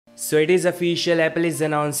So it is official, Apple is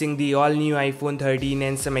announcing the all-new iPhone 13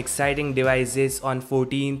 and some exciting devices on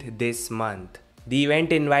 14th this month. The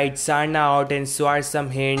event invites Sarna out and so are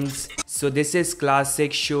some hints. So this is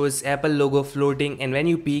classic, shows Apple logo floating, and when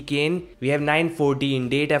you peek in, we have 9/14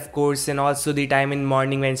 date of course, and also the time in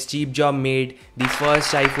morning when Steve Jobs made the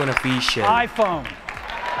first iPhone official. iPhone.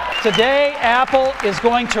 Today Apple is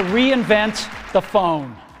going to reinvent the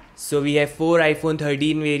phone. So we have 4 iPhone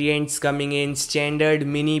 13 variants coming in: Standard,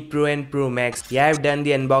 Mini, Pro and Pro Max. Yeah, I've done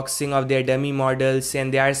the unboxing of their dummy models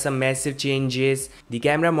and there are some massive changes. The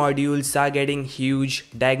camera modules are getting huge,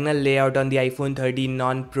 diagonal layout on the iPhone 13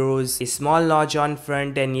 non-pros, a small notch on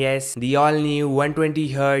front, and yes, the all new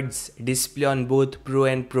 120Hz display on both Pro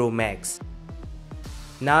and Pro Max.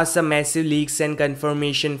 Now some massive leaks and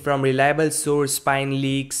confirmation from reliable source Spine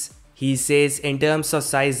Leaks. He says in terms of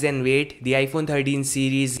size and weight, the iPhone 13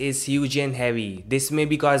 series is huge and heavy. This may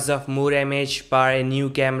be because of more image power and new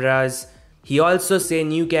cameras. He also says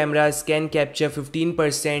new cameras can capture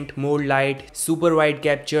 15% more light, super wide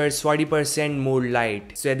captures 40% more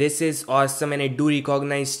light. So this is awesome, and it do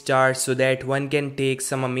recognize stars so that one can take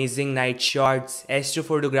some amazing night shots,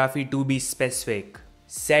 astrophotography to be specific.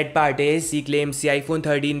 Sad part is, he claims the iPhone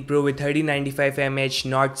 13 Pro with 3095 mAh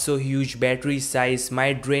not so huge battery size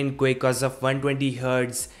might drain quick cause of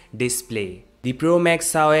 120Hz display. The Pro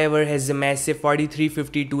Max however has a massive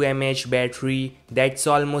 4352 mAh battery, that's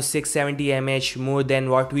almost 670 mAh more than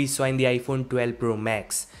what we saw in the iPhone 12 Pro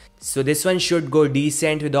Max. So this one should go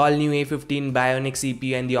decent with all new A15 Bionic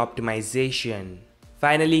CPU and the optimization.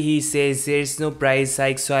 Finally he says there is no price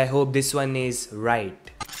hike, so I hope this one is right.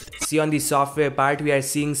 See, on the software part, we are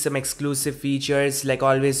seeing some exclusive features like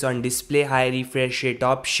always on display, high refresh rate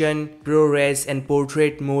option, ProRes and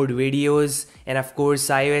portrait mode videos, and of course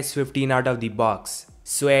iOS 15 out of the box.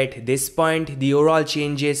 So at this point, the overall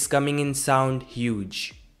changes coming in sound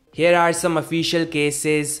huge. Here are some official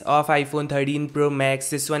cases of iPhone 13 Pro Max.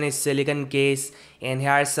 This one is silicon case and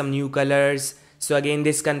here are some new colors. So again,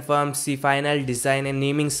 this confirms the final design and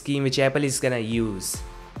naming scheme which Apple is gonna use.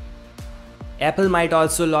 Apple might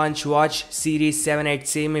also launch Watch Series 7 at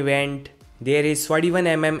same event. There is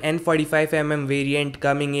 41mm and 45mm variant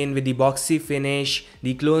coming in with the boxy finish.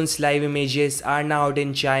 The clones live images are now out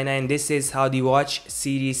in China, and this is how the Watch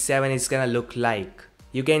Series 7 is gonna look like.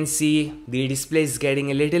 You can see the display is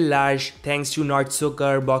getting a little large thanks to not so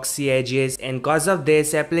curved boxy edges, and cause of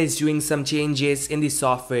this Apple is doing some changes in the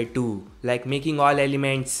software too, like making all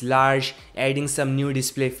elements large, adding some new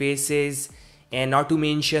display faces, and not to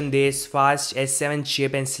mention this fast S7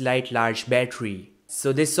 chip and slight large battery.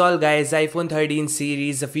 So this all guys, iPhone 13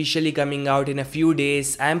 series officially coming out in a few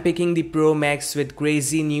days. I am picking the Pro Max with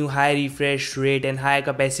crazy new high refresh rate and high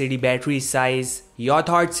capacity battery size. Your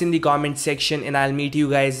thoughts in the comment section, and I'll meet you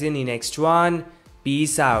guys in the next one.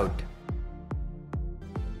 Peace out.